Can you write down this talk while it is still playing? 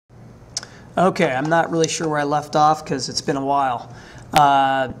Okay, I'm not really sure where I left off because it's been a while.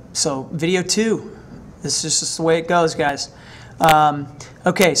 So video 2, this is just the way it goes, guys.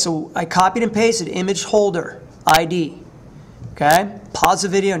 Okay, so I copied and pasted image holder ID. Okay, pause the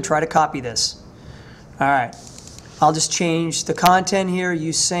video and try to copy this. All right, I'll just change the content here,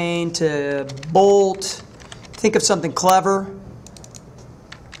 Usain to Bolt. Think of something clever.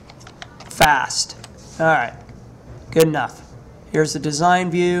 Fast. All right, good enough. Here's the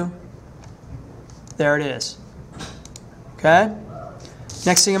design view. There it is. Okay.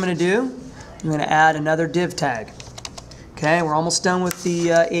 Next thing I'm going to do, I'm going to add another div tag. Okay, we're almost done with the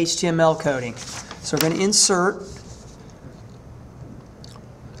HTML coding. So we're going to insert,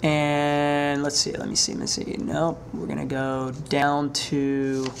 and let's see. Let me see. Nope. We're going to go down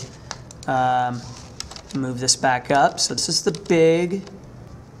to move this back up. So this is the big.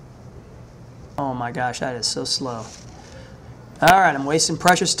 Oh my gosh, that is so slow. All right, I'm wasting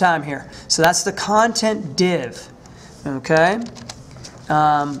precious time here. So that's the content div. Okay.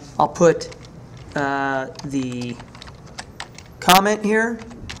 I'll put the comment here,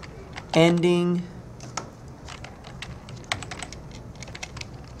 ending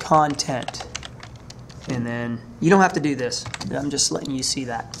content. And then you don't have to do this. I'm just letting you see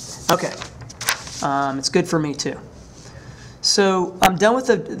that. Okay. It's good for me too. So I'm done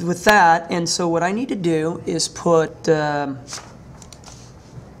with that, and so what I need to do is put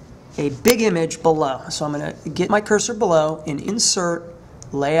a big image below. So I'm going to get my cursor below and insert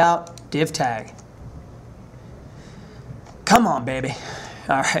layout div tag. Come on, baby.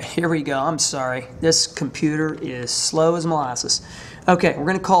 All right, here we go. I'm sorry. This computer is slow as molasses. Okay, we're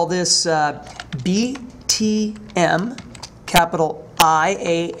going to call this BTM, capital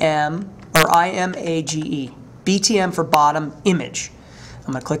I-A-M, or I-M-A-G-E. BTM for bottom image.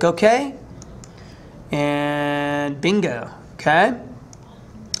 I'm going to click OK, and bingo. Okay.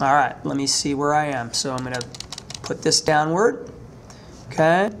 All right, let me see where I am. So I'm going to put this downward.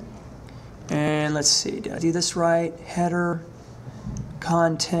 Okay. And let's see, did I do this right? Header,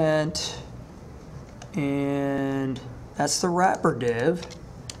 content, and that's the wrapper div.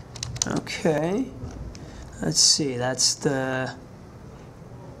 Okay. Let's see, that's the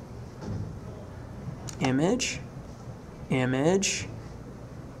image.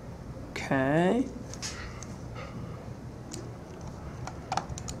 Okay.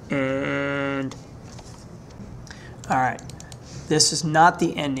 And all right, this is not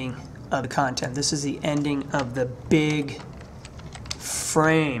the ending of the content. This is the ending of the big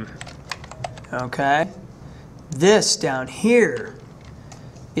frame. Okay. This down here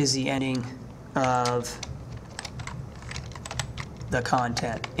is the ending of the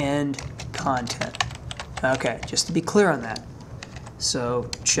content. End content. Okay, just to be clear on that. So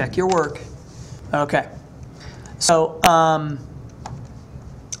check your work. Okay. So I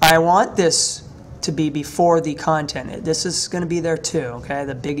want this to be before the content. This is going to be there too. Okay,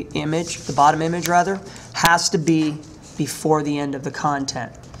 the big image, the bottom image rather, has to be before the end of the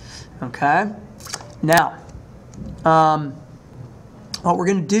content. Okay. Now, what we're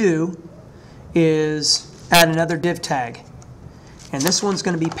going to do is add another div tag. And this one's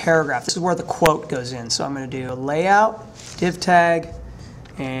going to be paragraph. This is where the quote goes in. So I'm going to do a layout, div tag,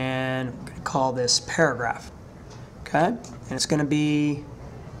 and I'm going to call this paragraph. Okay? And it's going to be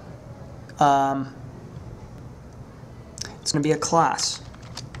a class.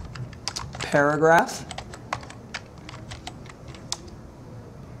 Paragraph.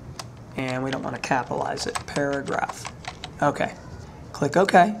 And we don't want to capitalize it. Paragraph. Okay. Click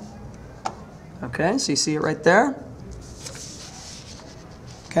OK. Okay, so you see it right there.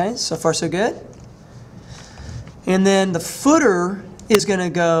 Okay, so far so good. And then the footer is going to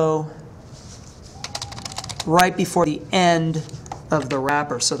go right before the end of the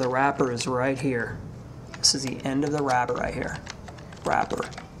wrapper. So the wrapper is right here. This is the end of the wrapper right here. Wrapper.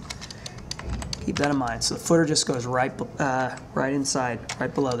 Keep that in mind. So the footer just goes right inside,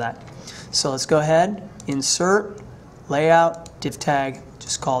 right below that. So let's go ahead, insert, layout, div tag.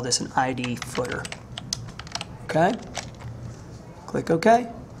 Just call this an ID footer. Okay. Click OK.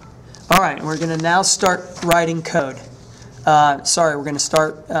 All right, we're going to now start writing code. Sorry, we're going to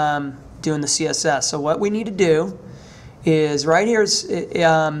start doing the CSS. So what we need to do is right here is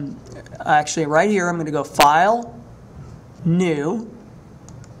actually right here I'm going to go File, New,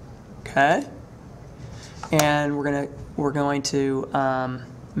 okay, and we're going to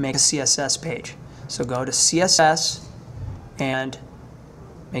make a CSS page. So go to CSS and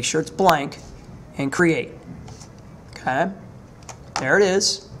make sure it's blank and create. Okay, there it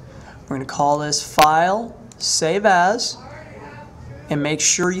is. We're going to call this File, Save As, and make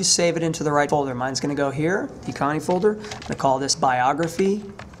sure you save it into the right folder. Mine's going to go here, the economy folder. I'm going to call this Biography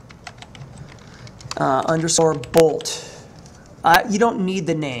underscore bolt. You don't need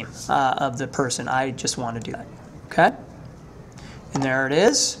the name of the person. I just want to do that. Okay? And there it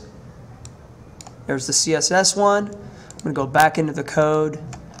is. There's the CSS one. I'm going to go back into the code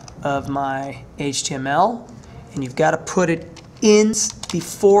of my HTML, and you've got to put it in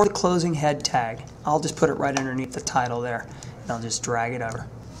before the closing head tag. I'll just put it right underneath the title there, and I'll just drag it over.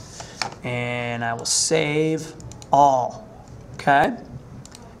 And I will save all. Okay?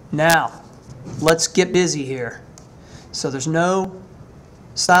 Now, let's get busy here. So there's no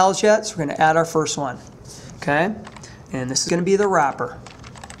styles yet, so we're going to add our first one. Okay? And this is going to be the wrapper.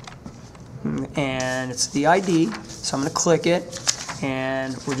 And it's the ID, so I'm going to click it,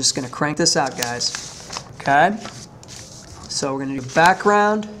 and we're just going to crank this out, guys. Okay? So we're going to do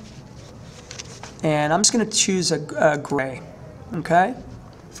background, and I'm just going to choose a gray, okay,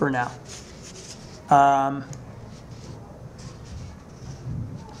 for now.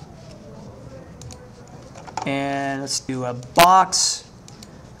 And let's do a box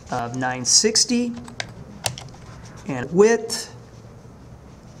of 960, and width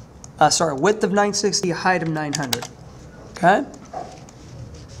of 960, height of 900. Okay?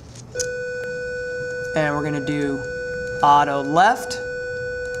 And we're going to do auto left,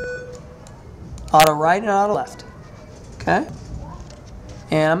 auto right, and auto left. Okay?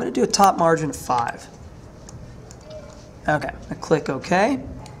 And I'm going to do a top margin of 5. Okay, I click OK.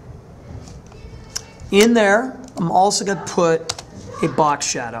 In there, I'm also going to put a box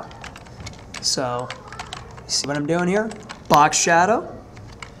shadow. So, you see what I'm doing here? Box shadow.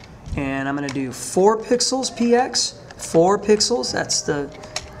 And I'm going to do 4 pixels px, 4 pixels, that's the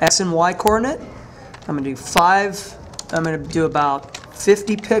x and y coordinate. I'm going to do 5, I'm going to do about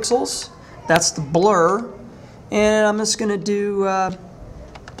 50 pixels, that's the blur. And I'm just going to do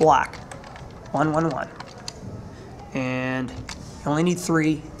black, 111. And you only need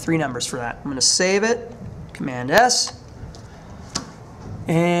three numbers for that. I'm going to save it, Command S.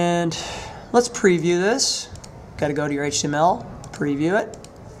 And let's preview this. Got to go to your HTML, preview it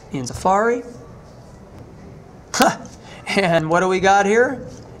in Safari. And what do we got here?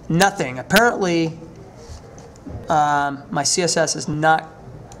 Nothing. Apparently, my CSS is not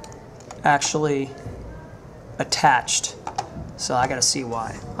actually attached. So I got to see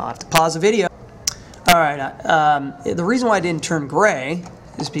why. I'll have to pause the video. All right. The reason why I didn't turn gray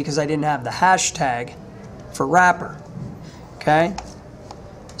is because I didn't have the hashtag for wrapper. Okay?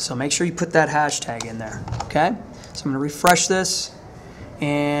 So make sure you put that hashtag in there. Okay? So I'm going to refresh this.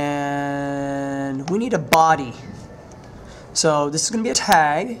 And we need a body. So this is going to be a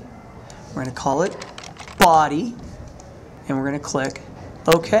tag. We're going to call it body. And we're going to click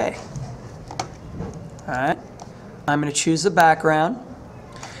OK. Alright. I'm going to choose the background.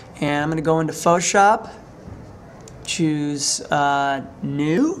 And I'm going to go into Photoshop. Choose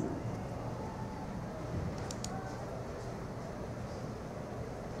New.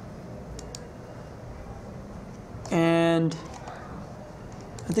 And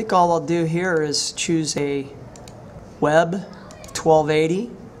I think all I'll do here is choose a web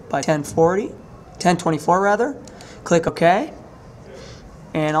 1280 by 1024 rather. Click OK.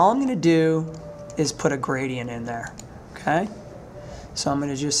 And all I'm going to do is put a gradient in there. Okay? So I'm going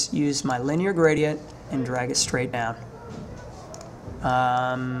to just use my linear gradient and drag it straight down.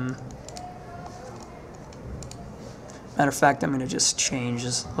 Matter of fact, I'm going to just change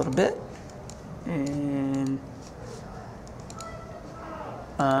this a little bit. And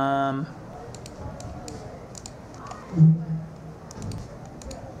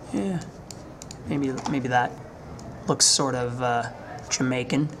yeah, maybe that looks sort of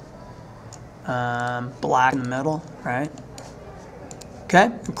Jamaican. Black in the middle, right? Okay,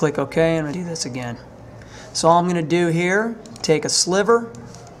 and click OK, and I'm going to do this again. So all I'm going to do here, take a sliver,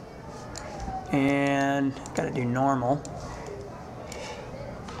 and got to do normal.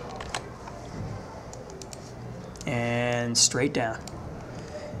 And straight down.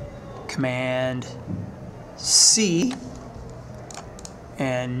 Command C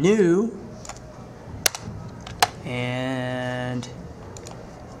and New and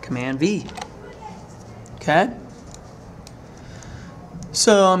Command V. Okay?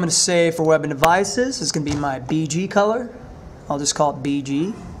 So I'm going to say for web and devices, it's going to be my BG color. I'll just call it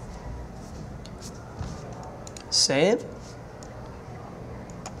BG. Save.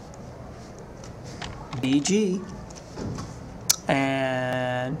 BG.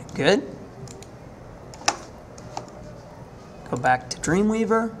 And good. Go back to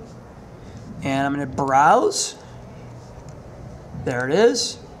Dreamweaver. And I'm going to browse. There it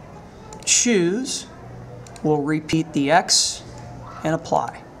is. Choose. We'll repeat the X and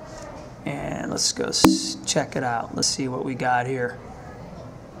apply. And let's go check it out. Let's see what we got here.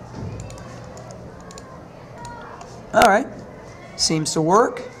 All right, seems to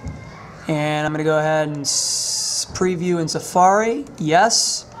work. And I'm going to go ahead and preview in Safari.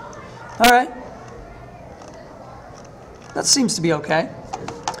 Yes. All right. That seems to be okay.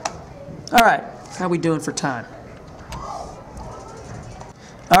 All right, how are we doing for time?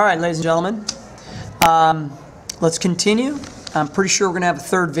 All right, ladies and gentlemen, let's continue. I'm pretty sure we're going to have a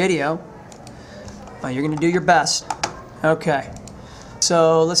third video. You're going to do your best. Okay,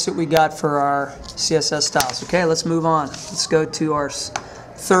 so let's see what we got for our CSS styles. Okay, let's move on. Let's go to our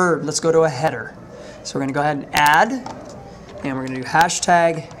third. Let's go to a header. So we're going to go ahead and add, and we're going to do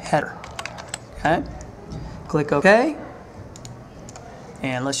hashtag header. Okay, click OK.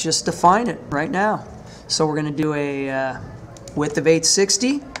 And let's just define it right now. So we're going to do a width of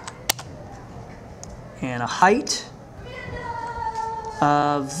 860 and a height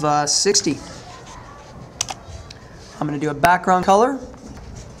of 60. I'm going to do a background color.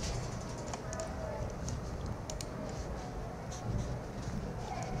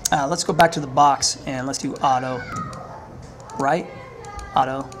 Let's go back to the box and let's do auto right,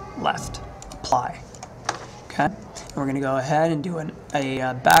 auto left, apply. Okay. We're going to go ahead and do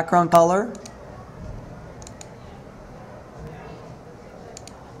a background color.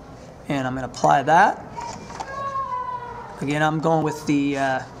 And I'm going to apply that. Again, I'm going with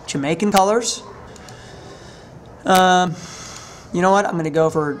the Jamaican colors. You know what? I'm going to go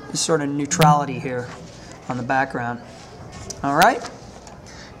for sort of neutrality here on the background. All right.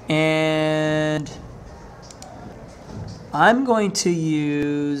 And I'm going to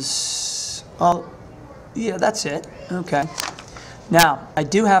use, well, yeah, that's it. Okay. Now, I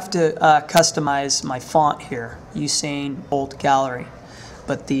do have to customize my font here, Usain Bolt Gallery.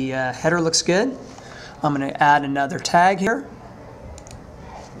 But the header looks good. I'm going to add another tag here.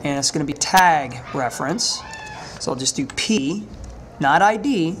 And it's going to be tag reference. So I'll just do P, not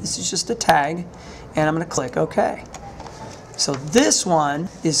ID. This is just a tag. And I'm going to click OK. So this one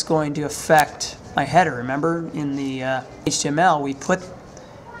is going to affect my header. Remember, in the HTML, we put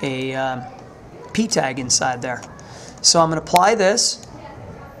a P tag inside there. So I'm going to apply this,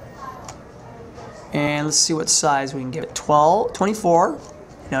 and let's see what size we can give it. 24.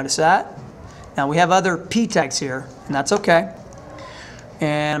 Notice that. Now we have other P tags here, and that's okay.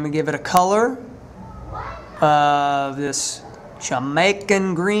 And I'm going to give it a color of this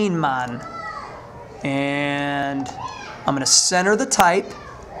Jamaican green man. And I'm going to center the type.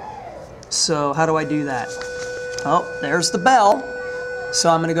 So how do I do that? Oh, there's the bell. So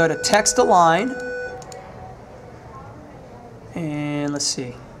I'm going to go to text align. And let's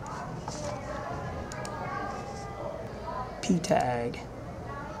see. P tag.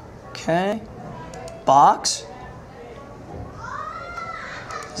 Okay. Box.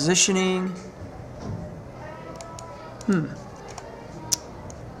 Positioning.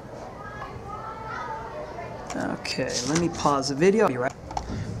 Okay, let me pause the video.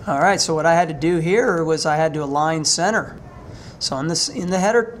 Alright, so what I had to do here was I had to align center. So in the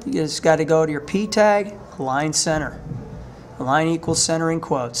header, you just got to go to your P tag, align center. Align equals center in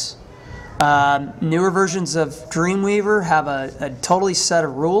quotes. Newer versions of Dreamweaver have a totally set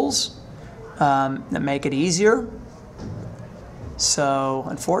of rules that make it easier. So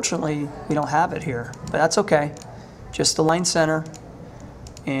unfortunately, we don't have it here, but that's okay. Just align center,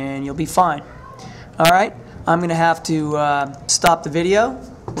 and you'll be fine. All right, I'm going to have to stop the video.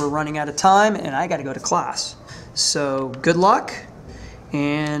 We're running out of time, and I got to go to class. So good luck,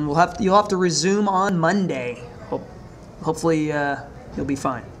 and you'll have to resume on Monday. Hopefully you'll be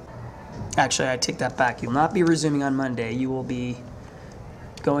fine. Actually, I take that back. You'll not be resuming on Monday. You will be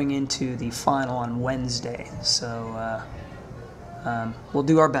going into the final on Wednesday. So we'll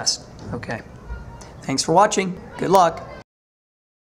do our best. Okay. Thanks for watching. Good luck.